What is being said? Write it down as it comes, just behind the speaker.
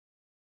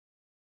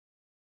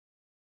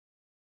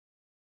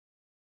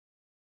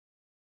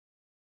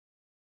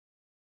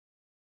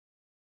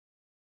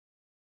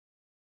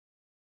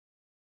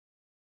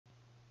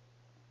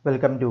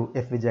Welcome to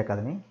SVG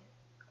academy.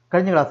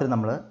 കഴിഞ്ഞ ക്ലാസ്സിൽ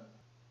നമ്മൾ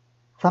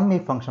സം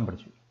ഈഫ് ഫംഗ്ഷൻ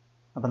പഠിച്ചു.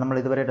 അപ്പോൾ നമ്മൾ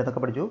ഇതുവരെ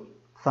ഇതൊക്കെ പഠിച്ചു.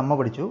 സമ്മ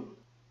പഠിച്ചു,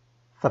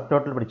 സബ്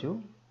ടോട്ടൽ പഠിച്ചു,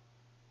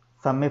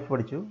 സം ഈഫ്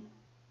പഠിച്ചു.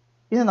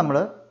 ഇനി നമ്മൾ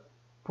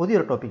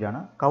പുതിയൊരു ടോപ്പിക്കാണ്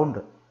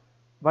count.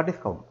 What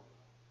is count?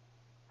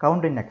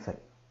 Count in Excel.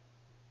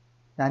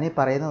 ഞാനീ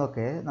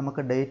പറയുന്നതൊക്കെ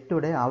നമുക്ക് ഡേ ടു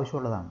ഡേ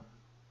ആവശ്യമുള്ളതാണ്.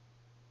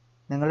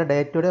 നിങ്ങളുടെ ഡേ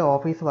ടു ഡേ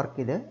ഓഫീസ്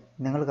വർക്കിൽ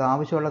നിങ്ങൾക്ക്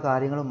ആവശ്യമുള്ള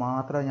കാര്യങ്ങൾ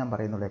മാത്രമേ ഞാൻ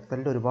പറയുന്നുള്ളൂ.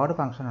 എക്സലിൽ ഒരുപാട്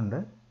ഫംഗ്ഷൻ ഉണ്ട്.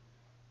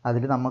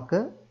 അതിൽ നമുക്ക്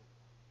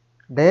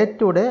ഡേ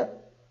ടു ഡേ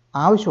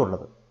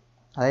ആവശ്യമുള്ളത്,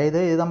 അതായത്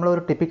ഇത്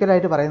നമ്മളൊരു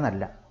ടിപ്പിക്കലായിട്ട്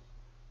പറയുന്നതല്ല.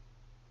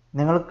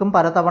 നിങ്ങൾക്കും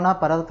പലതവണ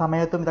പല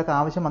സമയത്തും ഇതൊക്കെ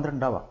ആവശ്യം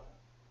വന്നിട്ടുണ്ടാവാം.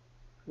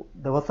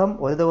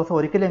 ഒരു ദിവസം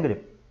ഒരിക്കലെങ്കിലും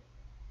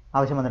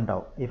ആവശ്യം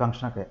വന്നിട്ടുണ്ടാവും ഈ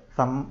ഫംഗ്ഷനൊക്കെ.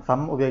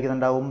 സം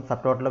ഉപയോഗിക്കുന്നുണ്ടാവും,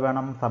 സബ് ടോട്ടൽ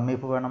വേണം, സം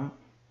ഈഫ് വേണം,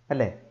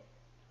 അല്ലേ?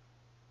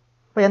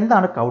 അപ്പോൾ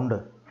എന്താണ് കൗണ്ട്?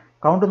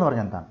 കൗണ്ട് എന്ന്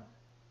പറഞ്ഞാൽ എന്താണ്?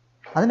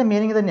 അതിൻ്റെ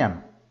മീനിങ് തന്നെയാണ്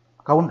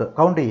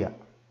കൗണ്ട് ചെയ്യുക.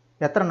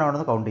 എത്ര എണ്ണം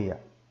ഉണ്ടെന്ന് കൗണ്ട് ചെയ്യുക.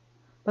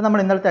 ഇപ്പോൾ നമ്മൾ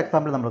ഇന്നലത്തെ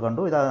എക്സാമ്പിൾ നമ്മൾ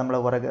കണ്ടു. ഇതാ നമ്മൾ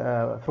കുറേ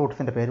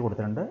ഫ്രൂട്ട്സിൻ്റെ പേര്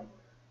കൊടുത്തിട്ടുണ്ട്,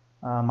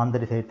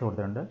 മന്ത്ലി സെയിൽസ്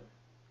കൊടുത്തിട്ടുണ്ട്.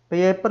 ഇപ്പോൾ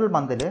ഏപ്രിൽ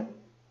മന്തിൽ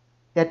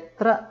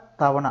എത്ര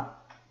തവണ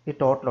ഈ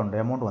ടോട്ടലുണ്ട്,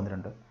 എമൗണ്ട്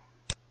വന്നിട്ടുണ്ട്,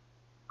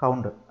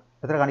 കൗണ്ട്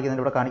എത്ര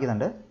കാണിക്കുന്നുണ്ട്? ഇവിടെ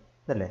കാണിക്കുന്നുണ്ട്,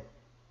 ഇതല്ലേ?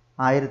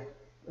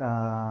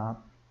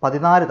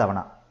 14 തവണ,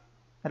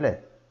 അല്ലേ?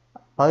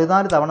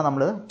 14 തവണ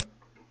നമ്മൾ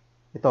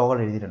ഈ തുകകൾ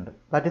എഴുതിയിട്ടുണ്ട്.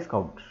 That is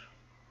count.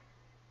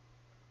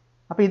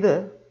 അപ്പോൾ ഇത്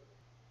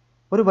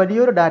ഒരു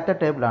വലിയൊരു ഡാറ്റ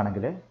ടേബിൾ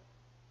ആണെങ്കിൽ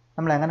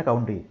നമ്മൾ എങ്ങനെ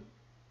കൗണ്ട് ചെയ്യും?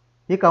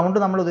 ഈ കൗണ്ട്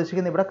നമ്മൾ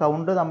ഉദ്ദേശിക്കുന്നത്, ഇവിടെ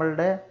കൗണ്ട്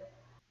നമ്മളുടെ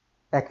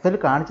എക്സൽ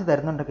കാണിച്ചു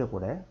തരുന്നുണ്ടെങ്കിൽ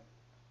കൂടെ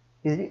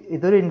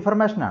ഇതൊരു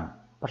ഇൻഫർമേഷനാണ്.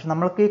 പക്ഷെ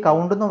നമ്മൾക്ക് ഈ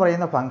കൗണ്ട് എന്ന്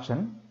പറയുന്ന ഫംഗ്ഷൻ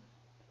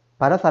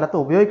പല സ്ഥലത്ത്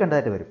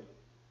ഉപയോഗിക്കേണ്ടതായിട്ട് വരും,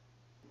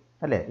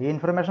 അല്ലേ? ഈ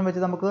ഇൻഫർമേഷൻ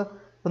വെച്ച് നമുക്ക്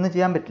ഒന്നും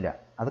ചെയ്യാൻ പറ്റില്ല.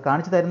 അത്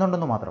കാണിച്ചു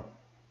തരുന്നുണ്ടെന്ന് മാത്രം.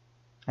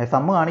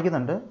 സമ്മ്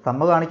കാണിക്കുന്നുണ്ട്,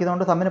 സമ്മ്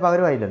കാണിക്കുന്നതുകൊണ്ട് സമ്മിന്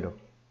പകരമായില്ലല്ലോ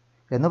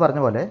എന്ന്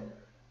പറഞ്ഞ പോലെ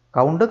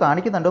കൗണ്ട്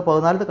കാണിക്കുന്നുണ്ട്,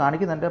 14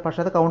 കാണിക്കുന്നുണ്ട്,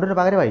 പക്ഷേ അത് കൗണ്ടിന്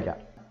പകരമായില്ല.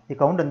 ഈ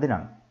കൗണ്ട്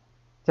എന്തിനാണ്?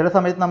 ചില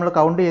സമയത്ത് നമ്മൾ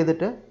കൗണ്ട്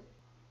ചെയ്തിട്ട്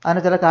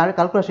അതിന് ചില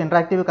കാൽക്കുലേഷൻ,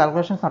 ഇൻട്രാക്റ്റീവ്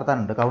കാൽക്കുലേഷൻസ്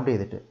നടത്താനുണ്ട് കൗണ്ട്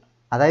ചെയ്തിട്ട്.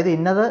 അതായത്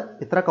ഇന്നത്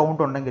ഇത്ര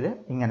കൗണ്ട് ഉണ്ടെങ്കിൽ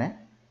ഇങ്ങനെ,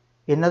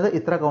 ഇന്നത്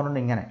ഇത്ര കൗണ്ട് ഉണ്ട്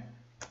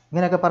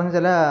ഇങ്ങനെയൊക്കെ പറഞ്ഞ്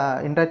ചില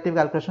ഇൻട്രാക്റ്റീവ്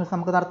കാൽക്കുലേഷൻസ്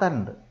നമുക്ക്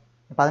നടത്താനുണ്ട്.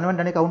 അപ്പോൾ അതിന്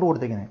വേണ്ടിയാണ് ഈ കൗണ്ട്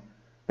കൊടുത്തിരിക്കുന്നത്.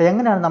 അപ്പോൾ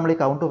എങ്ങനെയാണ് നമ്മൾ ഈ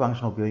കൗണ്ട്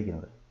ഫംഗ്ഷൻ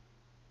ഉപയോഗിക്കുന്നത്?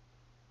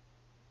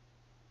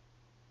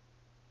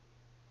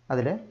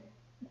 അതിൽ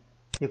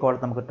ഈ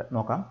കോളത്ത് നമുക്ക്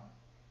നോക്കാം.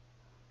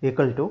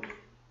 ഈക്വൽ ടു,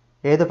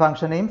 ഏത്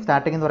ഫംഗ്ഷനെയും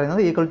സ്റ്റാർട്ടിംഗ് എന്ന്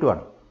പറയുന്നത് ഈക്വൽ ടു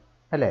ആണ്,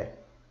 അല്ലേ?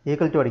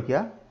 ഈക്വൽ ടു അടിക്കുക,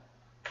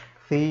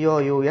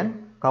 COUN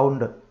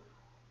കൗണ്ട്,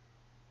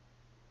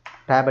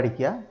 ടാബ്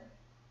അടിക്കുക,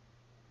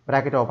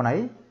 ബ്രാക്കറ്റ്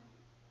ഓപ്പണായി.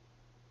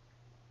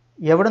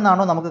 എവിടെ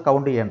നിന്നാണോ നമുക്ക്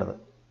കൗണ്ട് ചെയ്യേണ്ടത്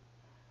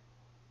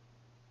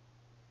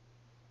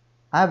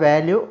ആ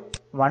വാല്യൂ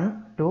 1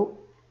 2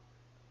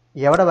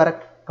 എവിടെ വരെ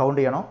കൗണ്ട്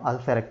ചെയ്യണോ അത്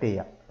സെലക്ട്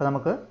ചെയ്യുക. അപ്പോൾ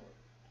നമുക്ക്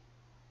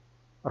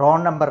റോ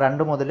നമ്പർ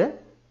 2 മുതൽ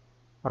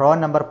റോ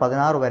നമ്പർ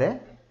 16 വരെ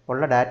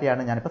ഉള്ള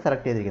ഡാറ്റയാണ് ഞാനിപ്പോൾ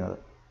സെലക്ട് ചെയ്തിരിക്കുന്നത്.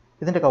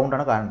 ഇതിൻ്റെ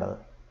കൗണ്ടാണ് കാണേണ്ടത്.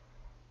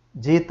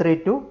 G3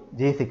 to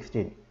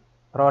G16,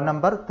 raw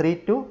number 3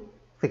 to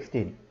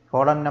 16,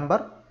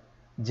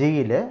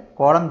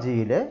 column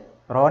ജിയിൽ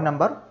raw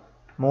number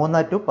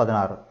 3 to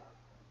 16.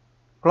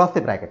 Close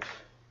the bracket,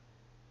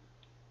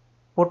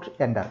 puttu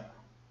enter.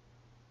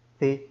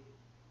 See,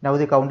 now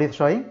the count is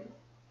showing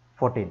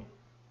 14,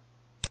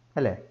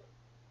 അല്ലേ?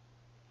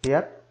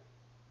 Here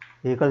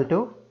equal to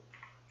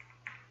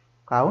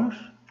count,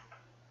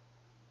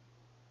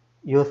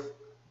 use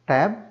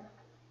tab,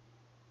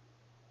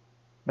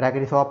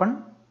 bracket is open,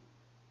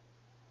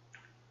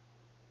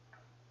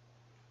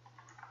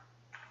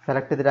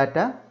 select the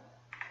data,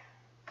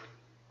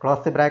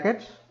 close the bracket,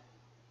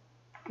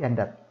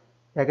 enter.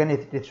 Again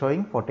it is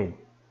showing 14.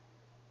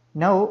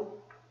 Now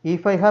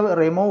if I have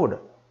removed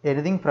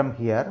anything from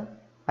here,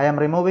 I am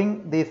removing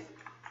this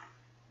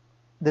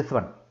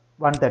one,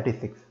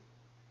 136.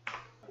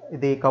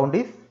 The count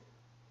is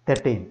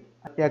 13.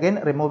 Again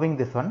removing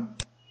this one,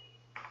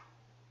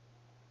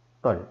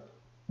 12.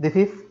 This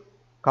is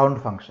count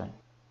function.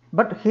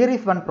 But here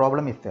is one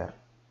problem is there.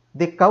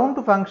 The count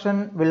function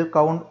will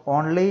count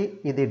only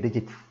the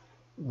digits,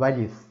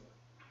 values.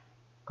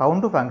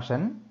 Count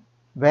function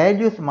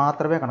values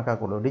മാത്രമേ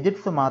കണക്കാക്കുള്ളൂ,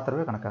 digits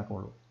മാത്രമേ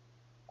കണക്കാക്കുള്ളൂ,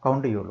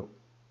 count ചെയ്യുള്ളൂ.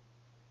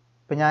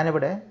 ഇപ്പം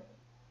ഞാനിവിടെ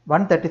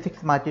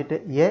 136 മാറ്റിയിട്ട്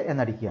A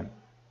എന്നടിക്കുകയാണ്.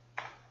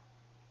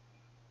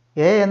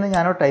 A എന്ന്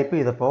ഞാനോ type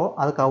ചെയ്തപ്പോൾ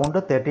അത് കൗണ്ട്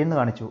 13 എന്ന്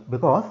കാണിച്ചു.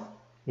 Because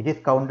it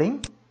is counting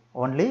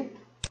only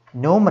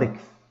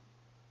numerics,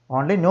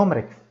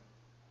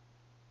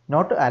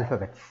 not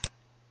alphabets.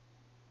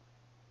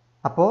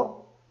 അപ്പോൾ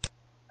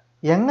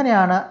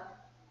എങ്ങനെയാണ്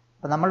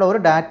നമ്മളുടെ ഒരു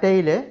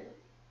ഡാറ്റയിൽ,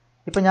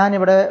 ഇപ്പോൾ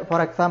ഞാനിവിടെ ഫോർ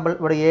എക്സാമ്പിൾ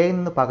ഇവിടെ A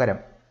എന്ന് പകരം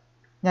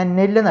ഞാൻ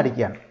നെല്ലെന്ന്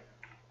അടിക്കുകയാണ്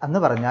എന്ന്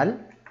പറഞ്ഞാൽ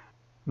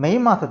മെയ്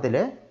മാസത്തിൽ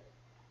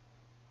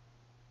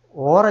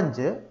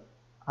ഓറഞ്ച്,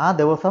 ആ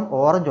ദിവസം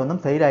ഓറഞ്ച് ഒന്നും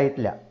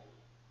സെയിലായിട്ടില്ല,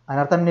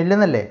 അതിനർത്ഥം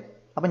നെല്ലെന്നല്ലേ.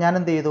 അപ്പോൾ ഞാൻ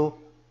എന്ത് ചെയ്തു?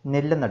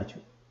 നെല്ലെന്നടിച്ചു.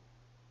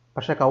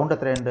 പക്ഷേ കൗണ്ട്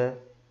എത്രയുണ്ട്?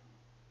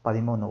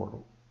 13 ഉള്ളൂ.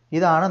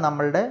 ഇതാണ്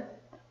നമ്മളുടെ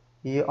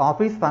ഈ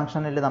ഓഫീസ്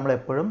ഫംഗ്ഷനിൽ നമ്മൾ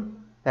എപ്പോഴും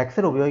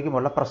എക്സൽ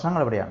ഉപയോഗിക്കുമ്പോഴുള്ള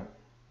പ്രശ്നങ്ങൾ എവിടെയാണ്.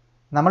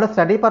 നമ്മൾ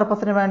സ്റ്റഡി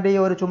പർപ്പസിന് വേണ്ടി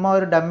ചുമ്മാ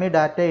ഒരു ഡമ്മി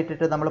ഡാറ്റ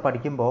ഇട്ടിട്ട് നമ്മൾ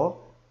പഠിക്കുമ്പോൾ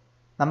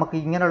നമുക്ക്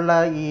ഇങ്ങനെയുള്ള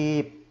ഈ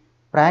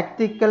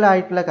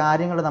പ്രാക്ടിക്കലായിട്ടുള്ള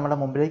കാര്യങ്ങൾ നമ്മുടെ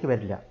മുമ്പിലേക്ക്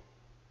വരില്ല.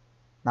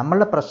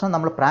 നമ്മളുടെ പ്രശ്നം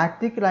നമ്മൾ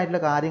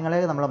പ്രാക്ടിക്കലായിട്ടുള്ള കാര്യങ്ങളെ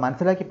നമ്മൾ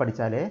മനസ്സിലാക്കി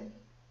പഠിച്ചാലേ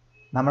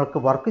നമ്മൾക്ക്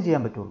വർക്ക്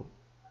ചെയ്യാൻ പറ്റുള്ളൂ,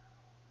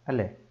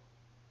 അല്ലേ?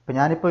 ഇപ്പം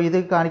ഞാനിപ്പോൾ ഇത്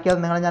കാണിക്കാതെ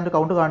നിങ്ങളെ ഞാനൊരു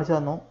കൗണ്ട് കാണിച്ചു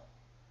തന്നു,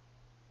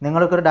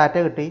 നിങ്ങൾക്കൊരു ഡാറ്റ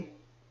കിട്ടി,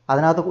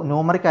 അതിനകത്ത്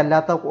ന്യൂമറിക്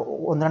അല്ലാത്ത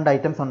 1-2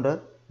 ഐറ്റംസ് ഉണ്ട്,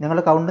 നിങ്ങൾ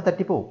കൗണ്ട്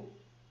തെറ്റിപ്പോവും.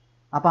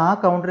 അപ്പോൾ ആ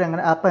കൗണ്ടർ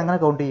എങ്ങനെ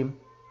കൗണ്ട് ചെയ്യും?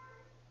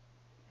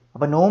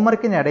 അപ്പോൾ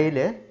ന്യൂമറിക്കിനിടയിൽ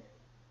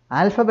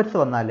ആൽഫബറ്റ്സ്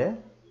വന്നാൽ,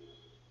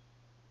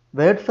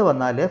 വേർഡ്സ്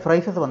വന്നാൽ,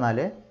 ഫ്രൈസസ് വന്നാൽ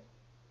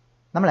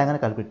നമ്മൾ എങ്ങനെ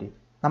കാൽക്കുലേറ്റ് ചെയ്യും?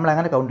 നമ്മൾ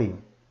എങ്ങനെ കൗണ്ട് ചെയ്യും?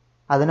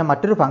 അതിന്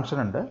മറ്റൊരു ഫംഗ്ഷൻ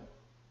ഉണ്ട്,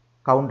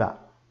 കൗണ്ടാ.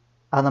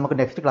 അത് നമുക്ക്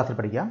നെക്സ്റ്റ് ക്ലാസ്സിൽ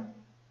പഠിക്കാം.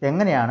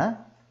 എങ്ങനെയാണ്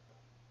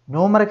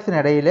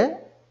ന്യൂമറിക്സിനിടയിൽ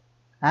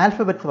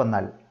ആൽഫബറ്റ്സ്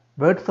വന്നാൽ,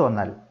 വേർഡ്സ്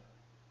വന്നാൽ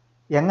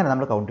എങ്ങനെ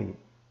നമ്മൾ കൗണ്ട് ചെയ്യും?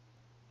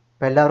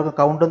 അപ്പോൾ എല്ലാവർക്കും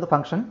കൗണ്ട് എന്ന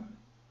ഫംഗ്ഷൻ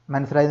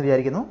മനസ്സിലായെന്ന്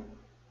വിചാരിക്കുന്നു.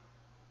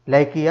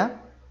 ലൈക്ക് ചെയ്യുക,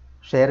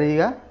 ഷെയർ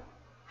ചെയ്യുക,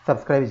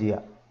 സബ്സ്ക്രൈബ് ചെയ്യുക.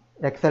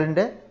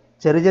 എക്സലിൻ്റെ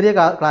ചെറിയ ചെറിയ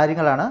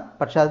കാര്യങ്ങളാണ്,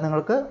 പക്ഷേ അത്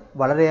നിങ്ങൾക്ക്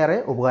വളരെയേറെ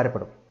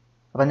ഉപകാരപ്പെടും.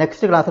 അപ്പോൾ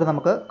നെക്സ്റ്റ് ക്ലാസ്സിൽ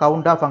നമുക്ക്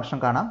കൗണ്ട ഫംഗ്ഷൻ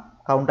കാണാം.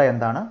 കൗണ്ട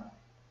എന്താണ്?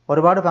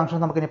 ഒരുപാട്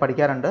ഫംഗ്ഷൻസ് നമുക്കിനി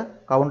പഠിക്കാറുണ്ട്.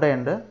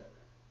 കൗണ്ടയുണ്ട്.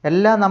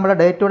 എല്ലാം നമ്മുടെ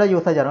ഡേ ടു ഡേ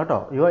യൂസേജാണ് കേട്ടോ.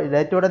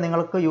 ഡേ ടു ഡേ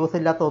നിങ്ങൾക്ക് യൂസ്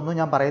ഇല്ലാത്ത ഒന്നും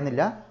ഞാൻ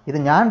പറയുന്നില്ല. ഇത്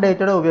ഞാൻ ഡേ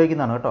ടു ഡേ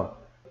ഉപയോഗിക്കുന്നതാണ് കേട്ടോ.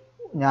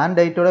 ഞാൻ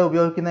ഡേ ടു ഡേ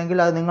ഉപയോഗിക്കുന്നെങ്കിൽ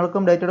അത്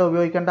നിങ്ങൾക്കും ഡേ ടു ഡേ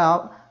ഉപയോഗിക്കേണ്ട ആ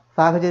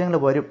സാഹചര്യങ്ങൾ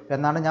വരും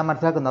എന്നാണ് ഞാൻ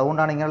മനസ്സിലാക്കുന്നത്.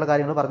 അതുകൊണ്ടാണ് ഇങ്ങനെയുള്ള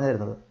കാര്യങ്ങൾ പറഞ്ഞു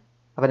തരുന്നത്.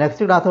 അപ്പോൾ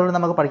നെക്സ്റ്റ് ക്ലാസ്സുകളിൽ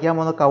നമുക്ക് പഠിക്കാൻ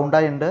പോകുന്നത്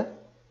കൗണ്ടയുണ്ട്,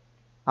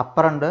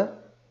 അപ്പർ ഉണ്ട്,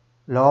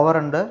 ലോവർ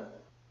ഉണ്ട്,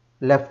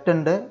 ലെഫ്റ്റ്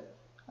ഉണ്ട്,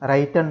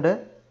 റൈറ്റ് ഉണ്ട്,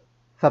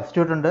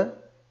 സബ്സ്റ്റിറ്റ്യൂട്ട് ഉണ്ട്,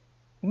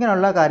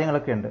 ഇങ്ങനെയുള്ള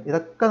കാര്യങ്ങളൊക്കെ ഉണ്ട്.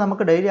 ഇതൊക്കെ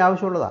നമുക്ക് ഡെയിലി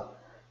ആവശ്യമുള്ളതാണ്.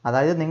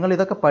 അതായത് നിങ്ങൾ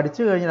ഇതൊക്കെ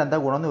പഠിച്ചു കഴിഞ്ഞാൽ എന്താ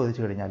ഗുണമെന്ന്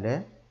ചോദിച്ചു കഴിഞ്ഞാൽ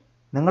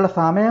നിങ്ങളുടെ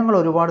സമയങ്ങൾ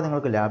ഒരുപാട്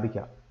നിങ്ങൾക്ക്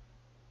ലാഭിക്കാം.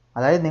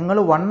 അതായത് നിങ്ങൾ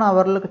 1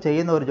 അവറിൽ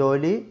ചെയ്യുന്ന ഒരു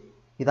ജോലി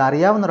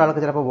ഇതറിയാവുന്ന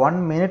ഒരാൾക്ക് ചിലപ്പോൾ 1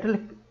 മിനിറ്റിൽ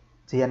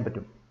ചെയ്യാൻ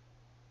പറ്റും.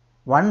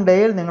 1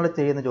 ഡേയിൽ നിങ്ങൾ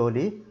ചെയ്യുന്ന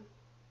ജോലി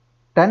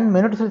 10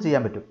 മിനിറ്റ്സിൽ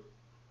ചെയ്യാൻ പറ്റും.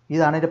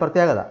 ഇതാണ് ഇതിൻ്റെ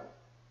പ്രത്യേകത.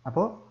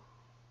 അപ്പോൾ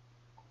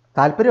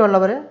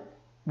താല്പര്യമുള്ളവർ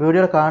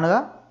വീഡിയോ കാണുക.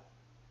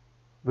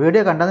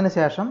 വീഡിയോ കണ്ടതിന്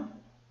ശേഷം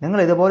നിങ്ങൾ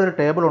ഇതുപോലൊരു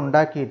ടേബിൾ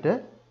ഉണ്ടാക്കിയിട്ട്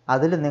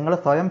അതിൽ നിങ്ങൾ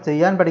സ്വയം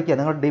ചെയ്യാൻ പഠിക്കുക.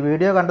 നിങ്ങൾ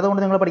വീഡിയോ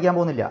കണ്ടതുകൊണ്ട് നിങ്ങൾ പഠിക്കാൻ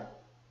പോകുന്നില്ല.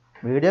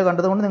 വീഡിയോ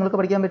കണ്ടതുകൊണ്ട് നിങ്ങൾക്ക്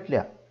പഠിക്കാൻ പറ്റില്ല.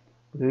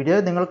 വീഡിയോ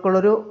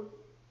നിങ്ങൾക്കുള്ളൊരു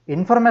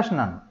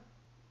ഇൻഫർമേഷനാണ്.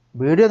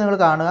 വീഡിയോ നിങ്ങൾ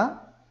കാണുക,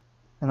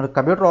 നിങ്ങൾ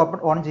കമ്പ്യൂട്ടർ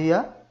ഓൺ ചെയ്യുക,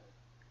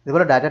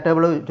 ഇതുപോലെ ഡാറ്റ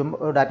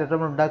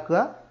ടേബിൾ ഉണ്ടാക്കുക,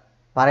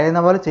 പറയുന്ന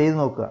പോലെ ചെയ്ത്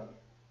നോക്കുക.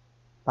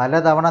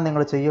 പലതവണ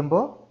നിങ്ങൾ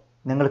ചെയ്യുമ്പോൾ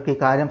നിങ്ങൾക്ക് ഈ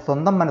കാര്യം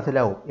സ്വന്തം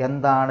മനസ്സിലാവും,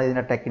 എന്താണ്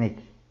ഇതിൻ്റെ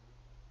ടെക്നിക്ക്.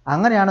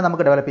 അങ്ങനെയാണ്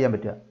നമുക്ക് ഡെവലപ്പ് ചെയ്യാൻ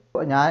പറ്റുക.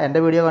 ഞാൻ എൻ്റെ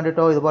വീഡിയോ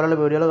കണ്ടിട്ടോ ഇതുപോലുള്ള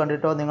വീഡിയോകൾ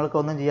കണ്ടിട്ടോ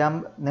നിങ്ങൾക്കൊന്നും ചെയ്യാൻ,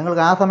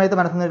 നിങ്ങൾക്ക് ആ സമയത്ത്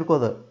മനസ്സിൽ നിൽക്കും.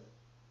 അത്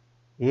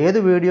ഏത്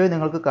വീഡിയോ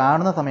നിങ്ങൾക്ക്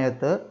കാണുന്ന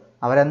സമയത്ത്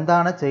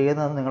അവരെന്താണ്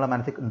ചെയ്യുന്നതെന്ന് നിങ്ങളുടെ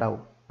മനസ്സിൽ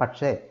ഉണ്ടാവും.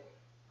 പക്ഷേ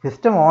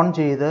സിസ്റ്റം ഓൺ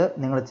ചെയ്ത്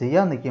നിങ്ങൾ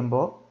ചെയ്യാൻ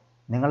നിൽക്കുമ്പോൾ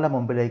നിങ്ങളുടെ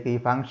മുമ്പിലേക്ക് ഈ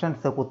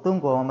ഫങ്ഷൻസ് കുത്തും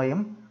കോമയും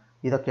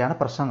ഇതൊക്കെയാണ്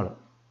പ്രശ്നങ്ങൾ.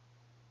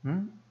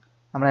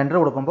 നമ്മൾ എൻ്റർ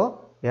കൊടുക്കുമ്പോൾ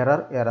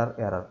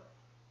എറർ.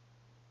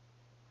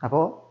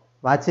 അപ്പോൾ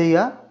വാച്ച്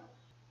ചെയ്യുക,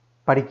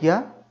 പഠിക്കുക,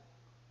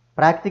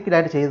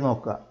 പ്രാക്ടിക്കലായിട്ട് ചെയ്ത്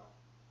നോക്കുക.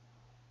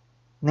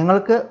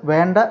 നിങ്ങൾക്ക്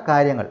വേണ്ട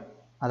കാര്യങ്ങൾ,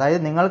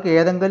 അതായത് നിങ്ങൾക്ക്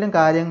ഏതെങ്കിലും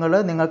കാര്യങ്ങൾ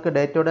നിങ്ങൾക്ക്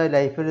ഡേ ടു ഡേ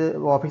ലൈഫിൽ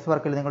ഓഫീസ്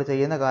വർക്കിൽ നിങ്ങൾ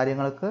ചെയ്യുന്ന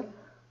കാര്യങ്ങൾക്ക്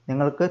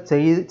നിങ്ങൾക്ക്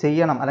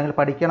ചെയ്യണം അല്ലെങ്കിൽ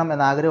പഠിക്കണം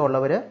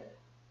എന്നാഗ്രഹമുള്ളവർ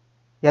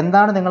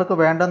എന്താണ് നിങ്ങൾക്ക്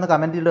വേണ്ടതെന്ന്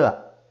കമൻറ്റ് ഇടുക.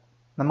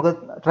 നമുക്ക്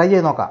ട്രൈ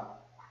ചെയ്ത് നോക്കാം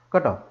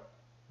കേട്ടോ.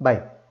 ബൈ.